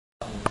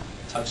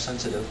touch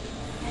sensitive.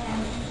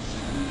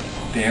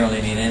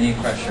 Barely need any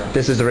pressure.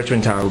 This is the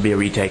Richmond Tower, will be a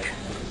retake.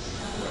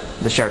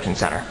 The Sheraton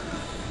Center.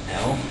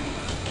 No.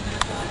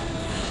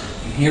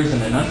 Here's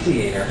an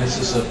annunciator. This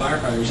is a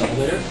firefighter's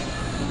elevator.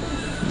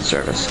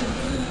 Service.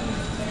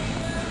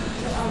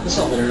 This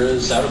elevator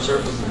is out of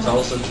service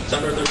until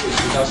September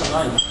 30th,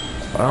 2009.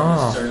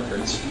 Oh.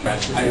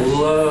 I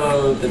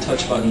love the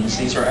touch buttons.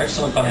 These are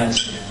excellent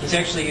buttons. These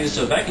actually used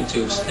vacuum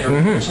tubes. They were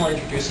originally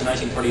introduced in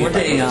 1948. Were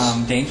they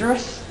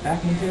dangerous?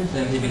 Vacuum tubes?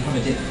 Then they become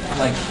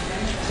like.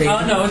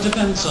 No, it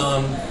depends.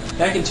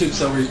 Vacuum tubes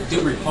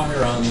do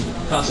require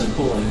constant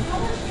cooling.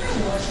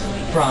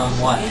 From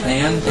what?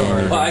 Fans or?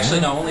 Well,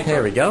 actually, no. Only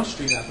There we go.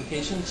 extreme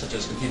applications such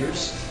as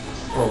computers,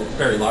 or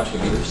very large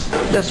computers.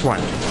 This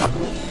one.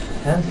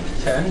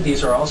 10.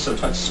 These are also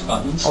touch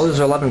buttons. Oh, those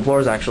are 11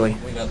 floors actually.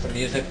 We got the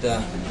music.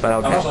 The But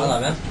okay.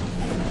 11.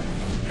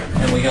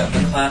 And we got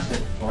the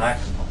classic black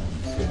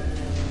buttons.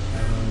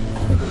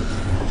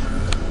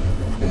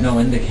 No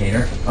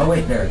indicator. Oh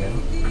wait, there we go.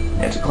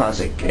 It's a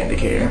classic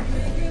indicator.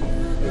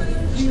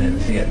 Just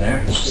didn't see it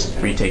there. It's just a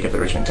retake of the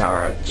Richmond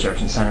Tower at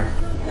Sheraton Center.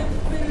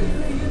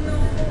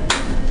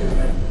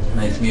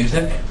 Nice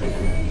music.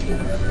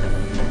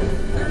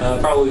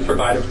 Probably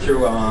provided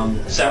through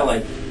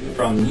satellite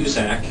from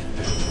USAC.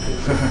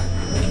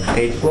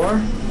 8th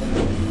floor.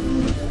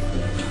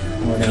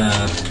 We're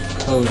gonna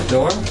close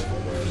door.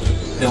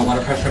 Don't want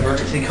to press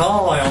emergency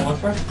call. I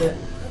almost pressed it.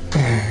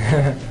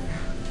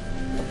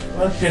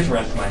 Let's just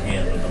rest my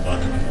hand on the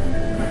button.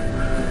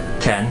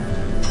 10.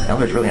 The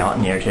elevator's really hot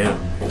in here too.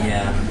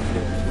 Yeah.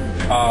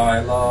 Oh, I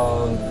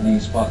love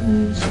these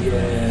buttons.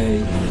 Yay.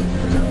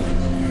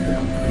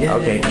 Yay.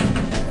 Okay.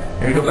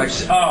 Here we go back.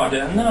 Oh,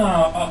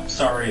 no. Oh,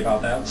 sorry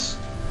about that.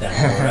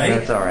 That's alright.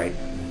 That's alright.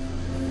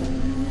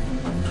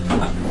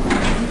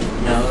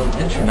 No,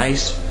 interesting.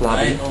 Nice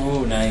lobby.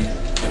 Oh, nice.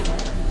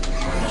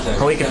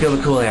 Oh, we can feel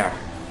the cool air.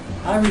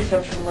 Hi,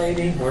 reception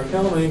lady. We're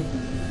filming.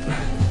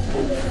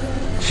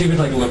 She was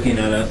like looking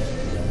at us.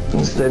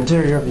 This is the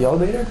interior of the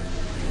elevator.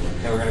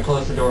 Okay, we're gonna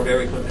close the door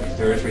very quickly.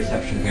 There is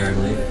reception here, I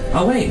believe.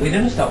 Oh wait, we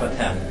didn't stop at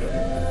 10.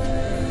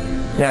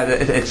 Yeah,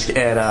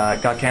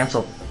 it got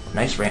canceled.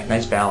 Nice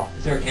bell.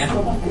 Is there a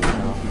cancel button?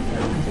 No.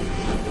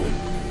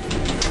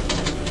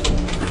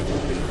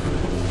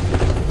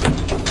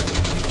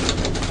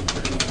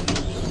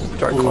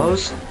 Door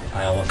close.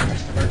 I almost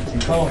pressed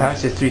emergency call.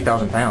 Pass is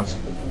 3,000 pounds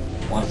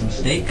Want some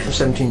steak? for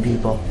 17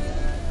 people.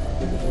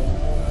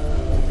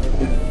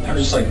 I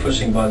just like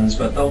pushing buttons,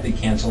 but they'll be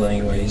canceled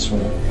anyways.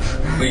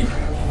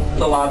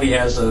 The lobby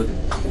has an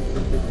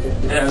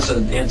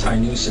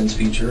anti-nuisance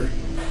feature.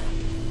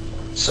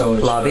 So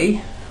it's,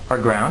 Lobby or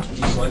ground.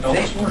 you select all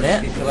the floors.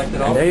 Yeah. You selected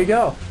And all. there you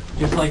go.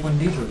 Just like when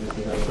these were with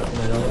you, I put in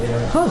that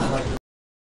elevator. Huh.